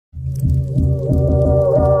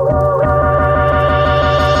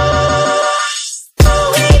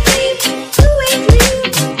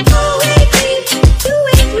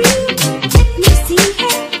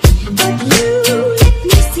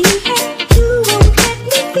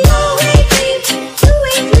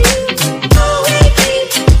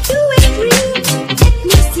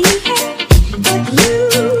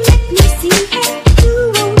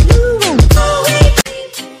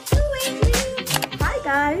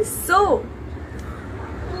guys, so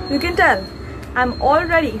you can tell I'm all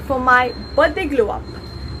ready for my birthday glow up,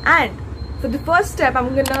 and for the first step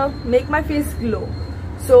I'm gonna make my face glow.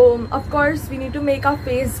 So of course we need to make our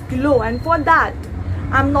face glow, and for that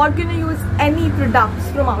I'm not gonna use any products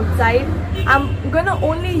from outside. I'm gonna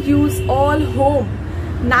only use all home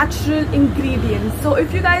natural ingredients. So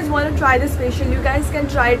if you guys want to try this facial, you guys can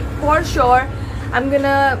try it for sure. I'm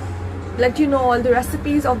gonna let you know all the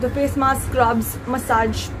recipes of the face mask, scrubs,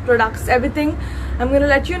 massage products, everything I'm gonna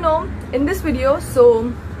let you know in this video.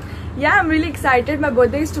 So yeah, I'm really excited. My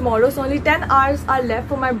birthday is tomorrow, so only 10 hours are left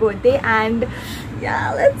for my birthday, and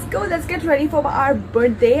yeah, let's get ready for our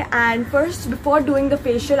birthday. And first, before doing the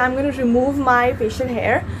facial, I'm gonna remove my facial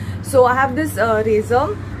hair. So I have this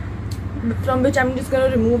razor from which I'm just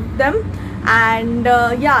gonna remove them, and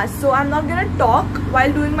yeah, so I'm not gonna talk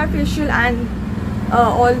while doing my facial and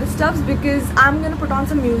all the stuffs, because I'm gonna put on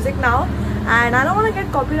some music now and I don't want to get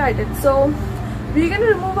copyrighted. So we're gonna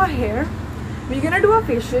remove our hair, we're gonna do a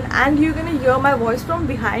facial, and you're gonna hear my voice from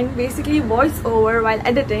behind, basically voice over while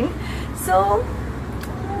editing. So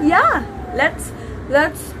yeah, let's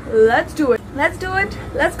do it. Let's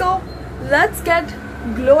go. Let's get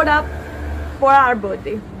glowed up for our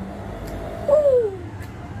birthday. Woo.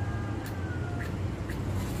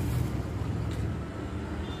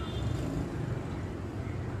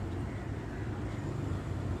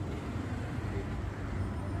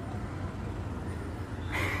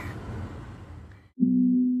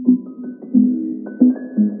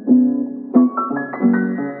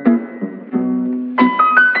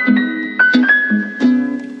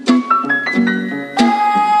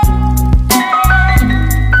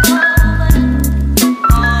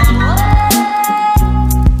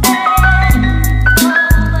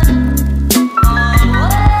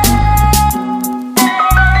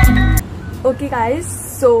 Okay guys,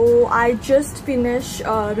 so I just finished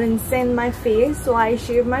rinsing my face. So I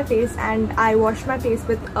shaved my face and I washed my face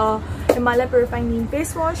with Himalaya Purifying Neem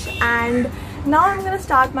face wash, and now I'm gonna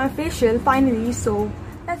start my facial finally. So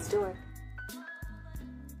let's do it.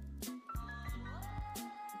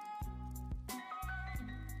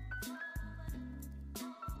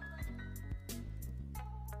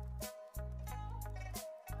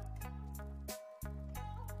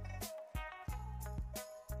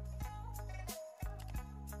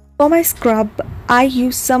 For my scrub, I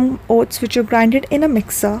use some oats which are grinded in a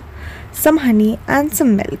mixer, some honey and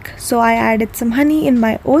some milk. So I added some honey in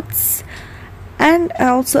my oats and I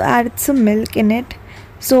also added some milk in it.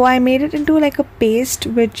 So I made it into like a paste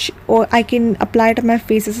which I can apply to my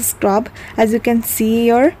face as a scrub, as you can see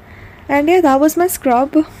here. And yeah, that was my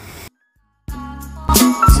scrub.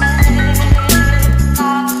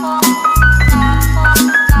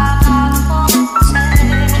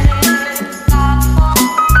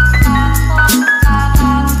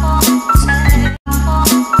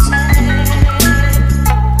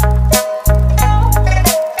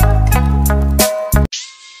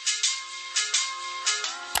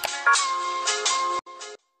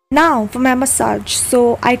 Now for my massage,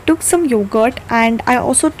 so I took some yogurt and I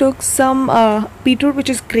also took some beetroot which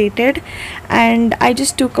is grated, and I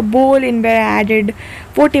just took a bowl in where I added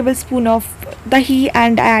 4 tablespoons of dahi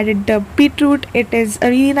and I added the beetroot. It is a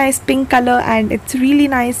really nice pink color and it's really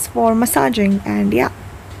nice for massaging, and yeah.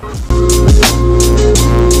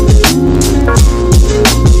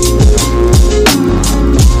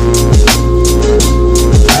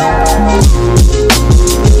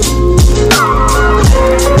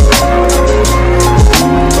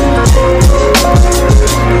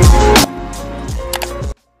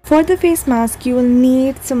 For the face mask, you will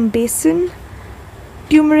need some basin,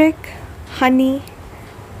 turmeric, honey,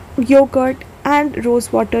 yogurt and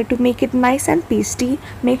rose water to make it nice and pasty.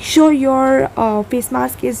 Make sure your face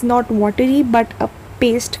mask is not watery but a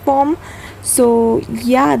paste form. So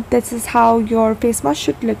yeah, this is how your face mask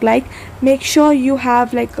should look like. Make sure you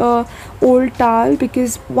have like a old towel,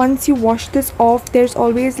 because once you wash this off, there's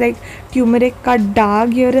always like turmeric ka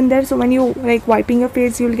dag here and there. So when you like wiping your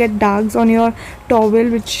face, you'll get dags on your towel,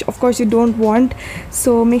 which of course you don't want.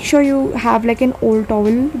 So make sure you have like an old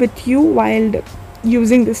towel with you while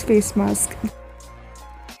using this face mask.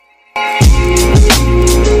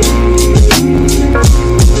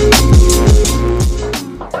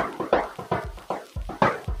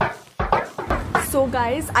 So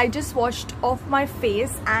guys, I just washed off my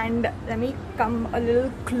face, and let me come a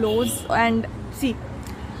little close and see.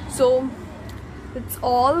 So it's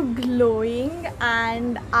all glowing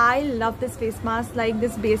and I love this face mask. Like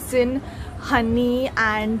this basin, honey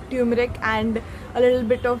and turmeric and a little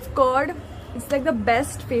bit of curd. It's like the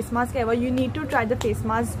best face mask ever. You need to try the face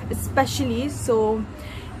mask especially. So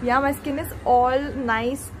yeah, my skin is all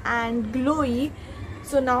nice and glowy.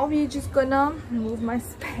 So now we're just gonna move my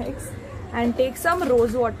specs and take some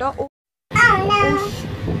rose water. Oh no!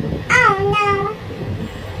 Oh no!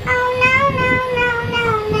 Oh no!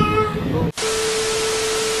 No!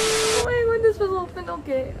 Oh my god, this was open.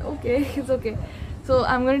 Okay, it's okay. So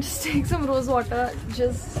I'm gonna just take some rose water,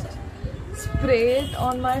 just spray it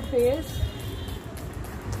on my face.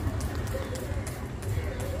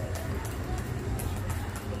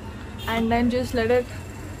 And then just let it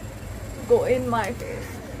go in my face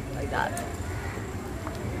like that.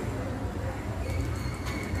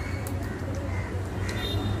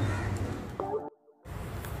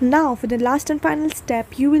 Now for the last and final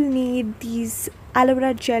step, you will need these aloe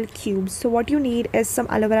vera gel cubes. So what you need is some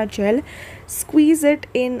aloe vera gel. Squeeze it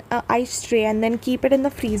in an ice tray and then keep it in the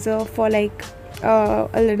freezer for like a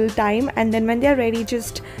little time, and then when they are ready,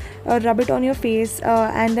 just rub it on your face,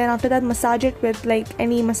 and then after that massage it with like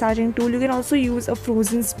any massaging tool. You can also use a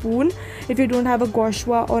frozen spoon if you don't have a gua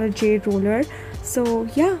sha or a jade roller. So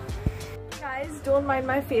yeah, guys, don't mind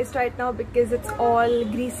my face right now because it's all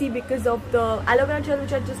greasy because of the aloe vera gel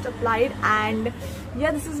which I just applied. And yeah,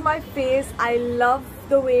 this is my face. I love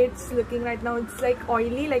the way it's looking right now. It's like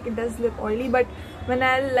oily, like it does look oily, but when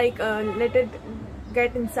I like let it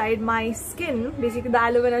get inside my skin, basically the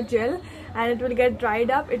aloe vera gel, and it will get dried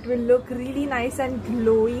up, it will look really nice and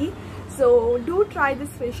glowy. So do try this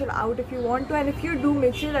facial out if you want to, and if you do,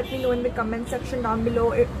 make sure let me know in the comment section down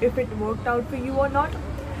below if it worked out for you or not.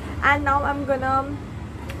 And now I'm gonna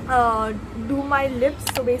do my lips.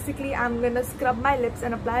 So basically I'm gonna scrub my lips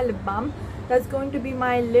and apply lip balm. That's going to be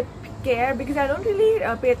my lip care because I don't really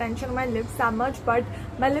pay attention to my lips that much, but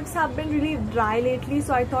my lips have been really dry lately,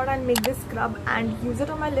 so I thought I'd make this scrub and use it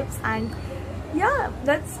on my lips. And yeah,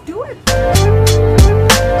 let's do it.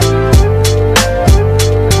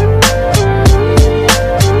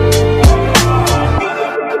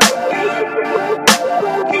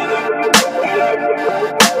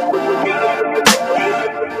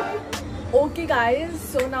 Okay guys,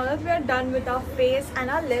 so now that we are done with our face and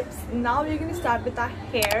our lips, now we're going to start with our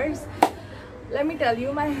hairs. Let me tell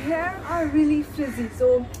you, my hair are really frizzy.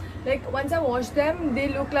 So like once I wash them, they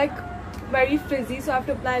look like very frizzy, so I have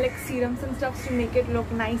to apply like serums and stuff to make it look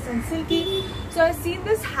nice and silky. So I've seen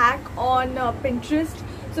this hack on Pinterest.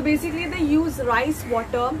 So basically they use rice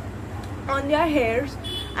water on their hairs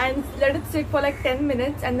and let it sit for like 10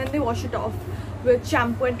 minutes, and then they wash it off with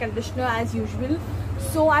shampoo and conditioner as usual.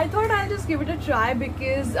 So I thought I'll just give it a try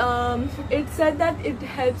because it said that it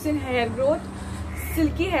helps in hair growth,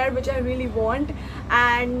 silky hair, which I really want,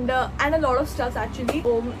 and a lot of stuff actually.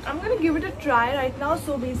 So I'm gonna give it a try right now.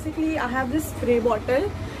 So basically I have this spray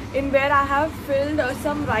bottle in where I have filled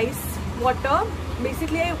some rice water.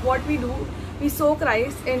 Basically what we do, we soak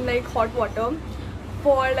rice in like hot water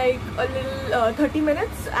for like a little 30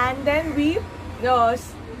 minutes, and then we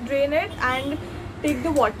drain it and take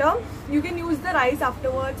the water. You can use the rice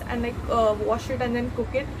afterwards and like wash it and then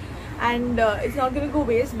cook it, and it's not gonna go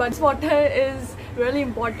waste, but this water is really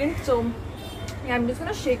important. So yeah, I'm just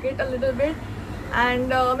gonna shake it a little bit, and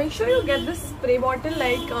make sure you get this spray bottle.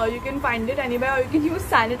 Like you can find it anywhere, or you can use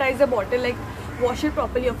sanitizer bottle, like wash it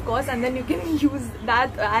properly of course, and then you can use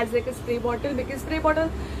that as like a spray bottle, because spray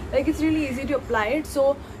bottle, like it's really easy to apply it.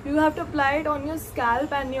 So you have to apply it on your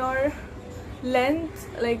scalp and your length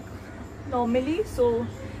like normally. So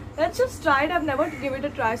let's just try it. I've never given it a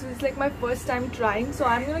try, so it's like my first time trying. So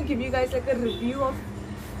I'm gonna give you guys like a review of.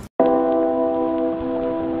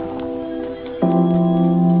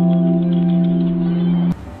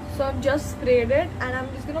 So I've just sprayed it and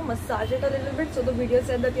I'm just gonna massage it a little bit. So the video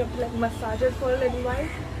said that you have to like massage it for a little while.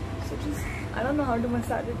 So just, I don't know how to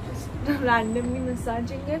massage it, just randomly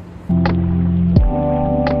massaging it.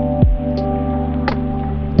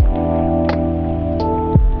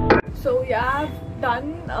 So yeah, I've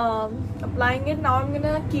done applying it. Now I'm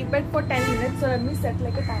gonna keep it for 10 minutes. So let me set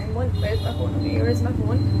like a timer. Where's my phone? Okay, here is my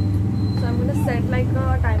phone. So I'm gonna set like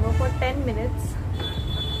a timer for 10 minutes.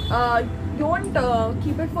 Don't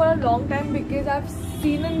keep it for a long time, because I've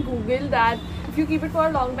seen in Google that if you keep it for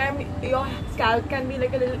a long time, your scalp can be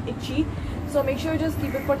like a little itchy. So make sure you just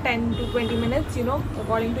keep it for 10 to 20 minutes, you know,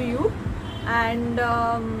 according to you. And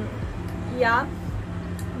yeah,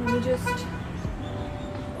 let me just,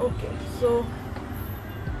 okay, so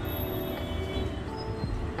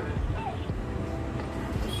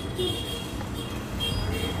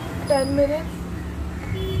ten minutes,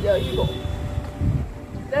 there you go.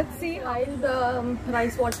 Let's see how the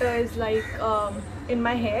rice water is like in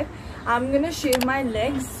my hair. I'm gonna shave my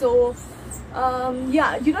legs. So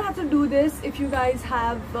yeah, you don't have to do this if you guys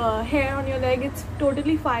have hair on your leg. It's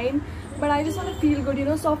totally fine, but I just want to feel good, you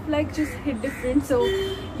know. Soft legs just hit different. So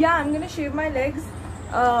yeah, I'm gonna shave my legs.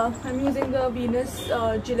 I'm using the Venus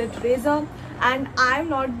Gillette razor, and I'm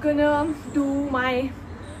not gonna do my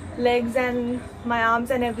legs and my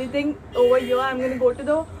arms and everything over here. I'm gonna go to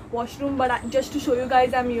the washroom, but just to show you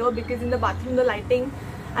guys I'm here, because in the bathroom the lighting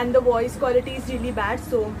and the voice quality is really bad.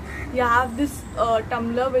 So yeah, I have this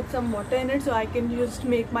tumbler with some water in it, so I can just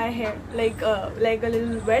make my hair like a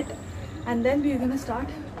little wet, and then we're gonna start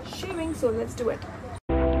shaving. So let's do it.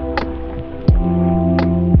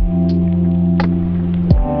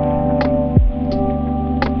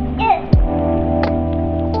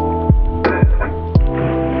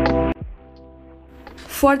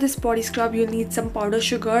 For this body scrub, you'll need some powder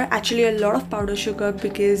sugar, actually a lot of powder sugar,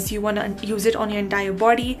 because you want to use it on your entire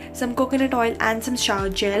body, some coconut oil and some shower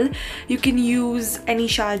gel. You can use any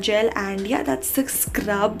shower gel, and yeah, that's the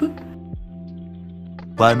scrub.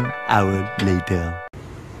 1 hour later.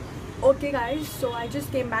 Okay guys, so I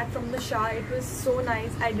just came back from the shower. It was so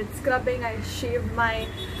nice. I did scrubbing, I shaved my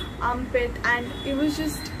armpit, and it was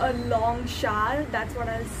just a long shower, that's what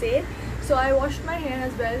I'll say. So I washed my hair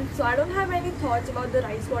as well. So I don't have any thoughts about the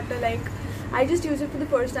rice water. Like, I just used it for the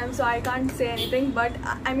first time, so I can't say anything, but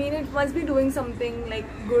I mean, it must be doing something like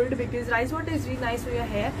good, because rice water is really nice for your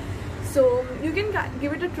hair. So you can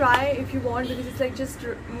give it a try if you want, because it's like just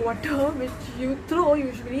water which you throw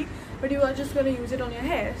usually, but you are just gonna use it on your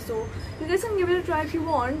hair. So you guys can give it a try if you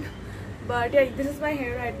want. But yeah, this is my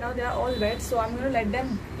hair right now. They are all wet, so I'm gonna let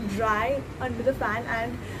them dry under the fan.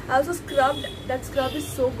 And I also scrubbed. That scrub is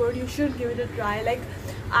so good, you should give it a try. Like,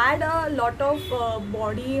 add a lot of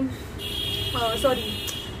what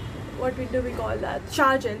do we call that,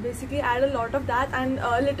 shower gel. Basically add a lot of that, and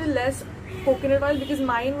a little less coconut oil, because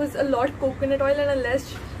mine was a lot coconut oil and a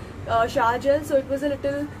less shower gel, so it was a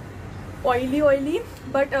little oily,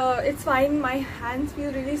 but it's fine. My hands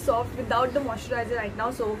feel really soft without the moisturizer right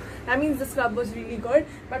now, so that means the scrub was really good.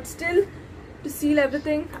 But still, to seal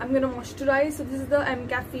everything, I'm gonna moisturize. So this is the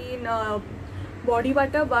Caffeine body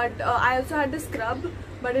butter, but I also had the scrub,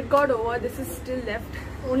 but it got over. This is still left,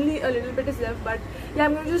 only a little bit is left. But yeah,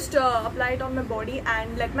 I'm gonna just apply it on my body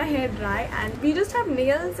and let my hair dry, and we just have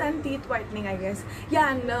nails and teeth whitening, I guess.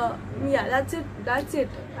 Yeah, and yeah, that's it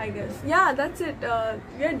I guess. Yeah, that's it.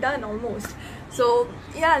 We're done almost. So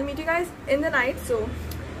yeah, I'll meet you guys in the night. So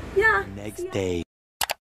yeah, Next day.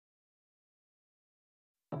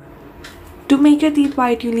 To make your teeth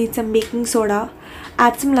white, you need some baking soda.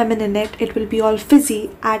 Add some lemon in it, it will be all fizzy.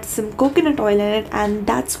 Add some coconut oil in it, and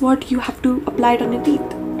that's what you have to apply it on your teeth.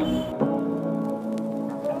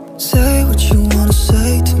 Say what you wanna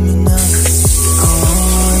say to me now. I wanna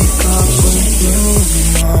wake up with you in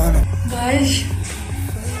the morning. Guys,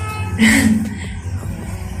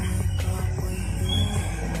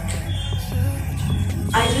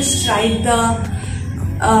 I just tried the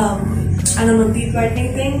I don't know, teeth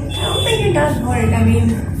whitening thing. I don't think it does work. I mean,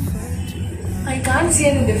 I can't see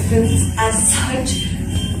any difference as such.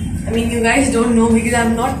 I mean, you guys don't know, because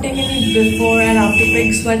I'm not taking it before and after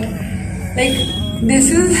pics, but like, this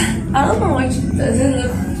is, I don't know, it doesn't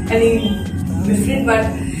look any different. But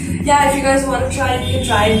yeah, if you guys want to try it, you can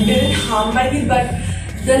try it. It didn't harm my teeth, but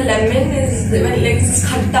the lemon is, when like it's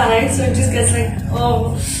khatta, right? So it just gets like,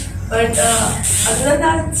 oh. But other than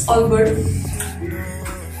that, it's all good.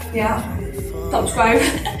 Yeah, subscribe.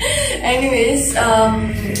 Anyways,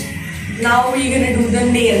 now we're gonna do the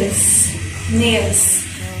nails.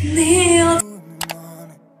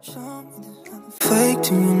 Fake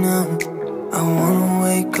to me now. I wanna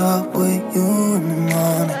wake up with you in the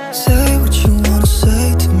morning. Say what you wanna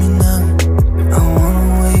say to me now. I wanna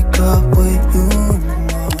wake up with you in the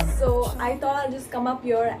morning. So I thought I'll just come up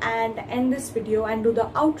here and end this video and do the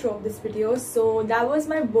outro of this video. So that was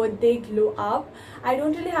my birthday glow up. I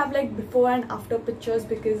don't really have like before and after pictures,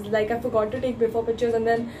 because like I forgot to take before pictures, and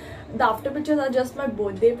then the after pictures are just my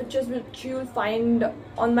birthday pictures, which you'll find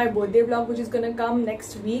on my birthday vlog, which is gonna come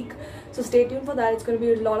next week. So stay tuned for that. It's gonna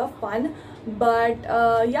be a lot of fun. But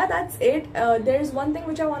yeah, that's it. There's one thing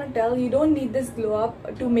which I want to tell. You don't need this glow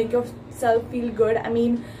up to make yourself feel good. I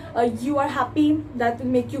mean, you are happy, that will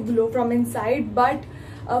make you glow from inside. But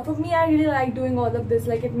for me, I really like doing all of this.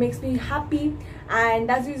 Like, it makes me happy, and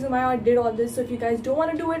that's the reason why I did all this. So if you guys don't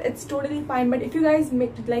want to do it, it's totally fine. But if you guys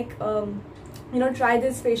make like you know, try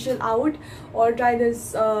this facial out, or try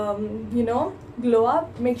this you know, glow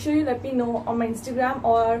up, make sure you let me know on my Instagram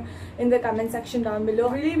or in the comment section down below.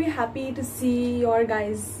 Really be happy to see your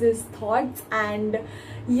guys' thoughts. And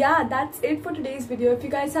yeah, that's it for today's video. If you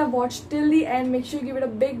guys have watched till the end, make sure you give it a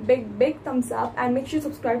big thumbs up, and make sure you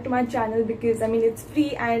subscribe to my channel, because I mean it's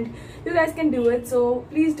free and you guys can do it, so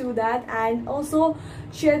please do that. And also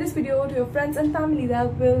share this video to your friends and family.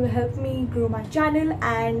 That will help me grow my channel.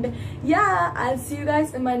 And yeah, I'll see you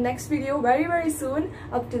guys in my next video very soon.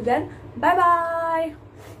 Up till then, bye bye.